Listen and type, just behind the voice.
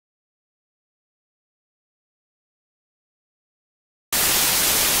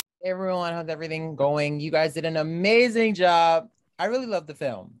everyone. How's everything going? You guys did an amazing job. I really love the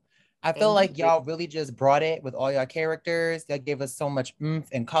film. I feel like y'all really just brought it with all your characters. That gave us so much oomph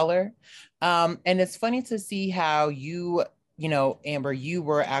and color. And it's funny to see how Amber, you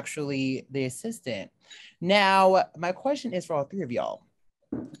were actually the assistant. Now, my question is for all three of y'all.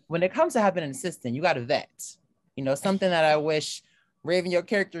 When it comes to having an assistant, you got to vet. Something that I wish Raven, your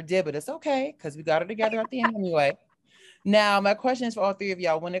character did, but it's okay because we got it together at the end anyway. Now, my question is for all three of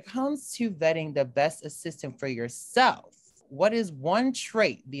y'all. When it comes to vetting the best assistant for yourself, what is one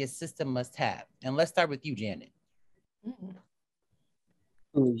trait the assistant must have? And let's start with you, Janet.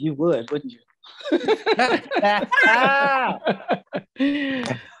 Ooh, you would, wouldn't you?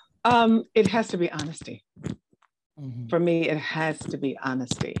 It has to be honesty. Mm-hmm. For me, it has to be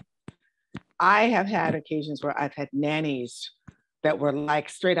honesty. I have had occasions where I've had nannies that were like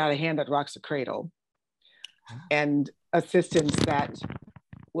straight out of Hand That Rocks the Cradle, and assistants that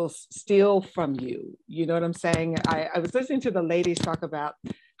will steal from you. You know what I'm saying? I was listening to the ladies talk about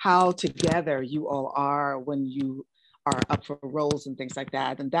how together you all are when you are up for roles and things like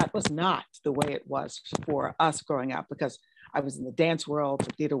that. And that was not the way it was for us growing up, because I was in the dance world,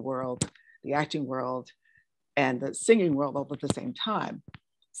 the theater world, the acting world, and the singing world all at the same time.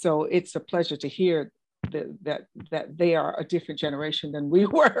 So it's a pleasure to hear that they are a different generation than we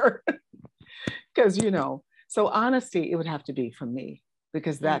were. Because, so honesty, it would have to be from me,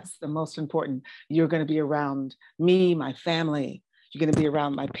 because that's the most important. You're going to be around me, my family. You're going to be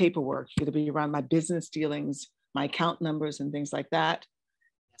around my paperwork. You're going to be around my business dealings, my account numbers and things like that.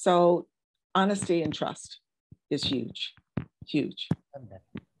 So honesty and trust is huge, huge.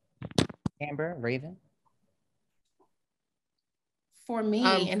 Amber, Raven? For me,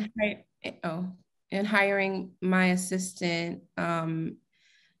 in hiring my assistant, hi,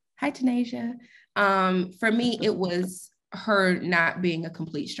 Tanasia. For me, it was her not being a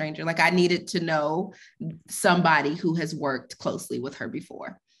complete stranger. Like, I needed to know somebody who has worked closely with her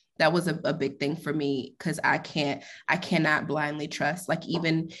before. That was a big thing for me, because I cannot blindly trust. Like,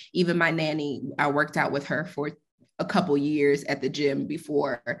 even my nanny, I worked out with her for a couple years at the gym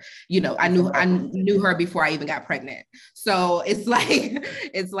before, I knew her before I even got pregnant. So it's like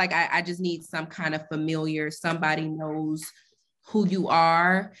I just need some kind of familiar, somebody knows who you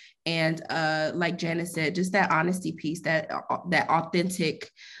are. And like Janet said, just that honesty piece, that authentic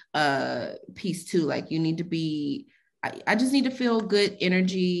piece too. Like, you need to be, I just need to feel good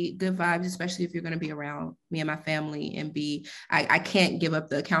energy, good vibes, especially if you're going to be around me and my family. And I can't give up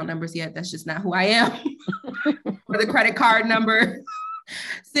the account numbers yet. That's just not who I am. Or the credit card number.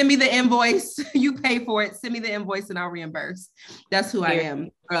 Send me the invoice. You pay for it. Send me the invoice and I'll reimburse. That's who I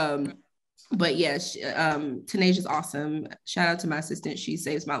am. But yeah, Tanasia's awesome. Shout out to my assistant. She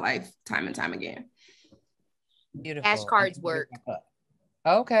saves my life time and time again. Beautiful. Cash cards work.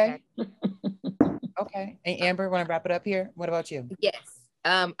 Okay. Okay. And Amber, want to wrap it up here? What about you? Yes.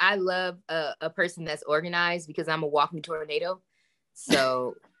 I love a person that's organized, because I'm a walking tornado.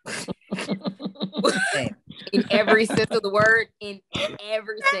 So in every sense of the word,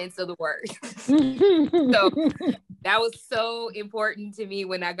 So that was so important to me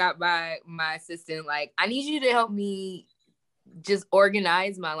when I got my assistant. Like, I need you to help me just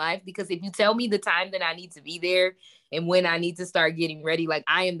organize my life, because if you tell me the time that I need to be there and when I need to start getting ready, like,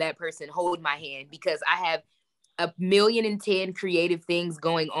 I am that person. Hold my hand, because I have 1,000,010 creative things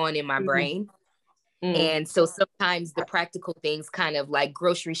going on in my brain. And so sometimes the practical things, kind of like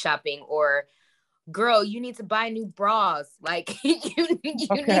grocery shopping, or girl, you need to buy new bras. Like, you need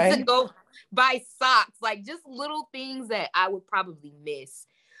to go buy socks. Like, just little things that I would probably miss.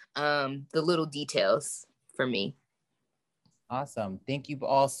 The little details for me. Awesome. Thank you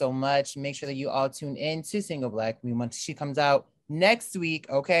all so much. Make sure that you all tune in to Single Black when she comes out next week.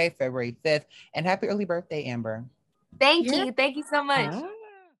 Okay, February 5th. And happy early birthday, Amber. Thank you. Thank you so much.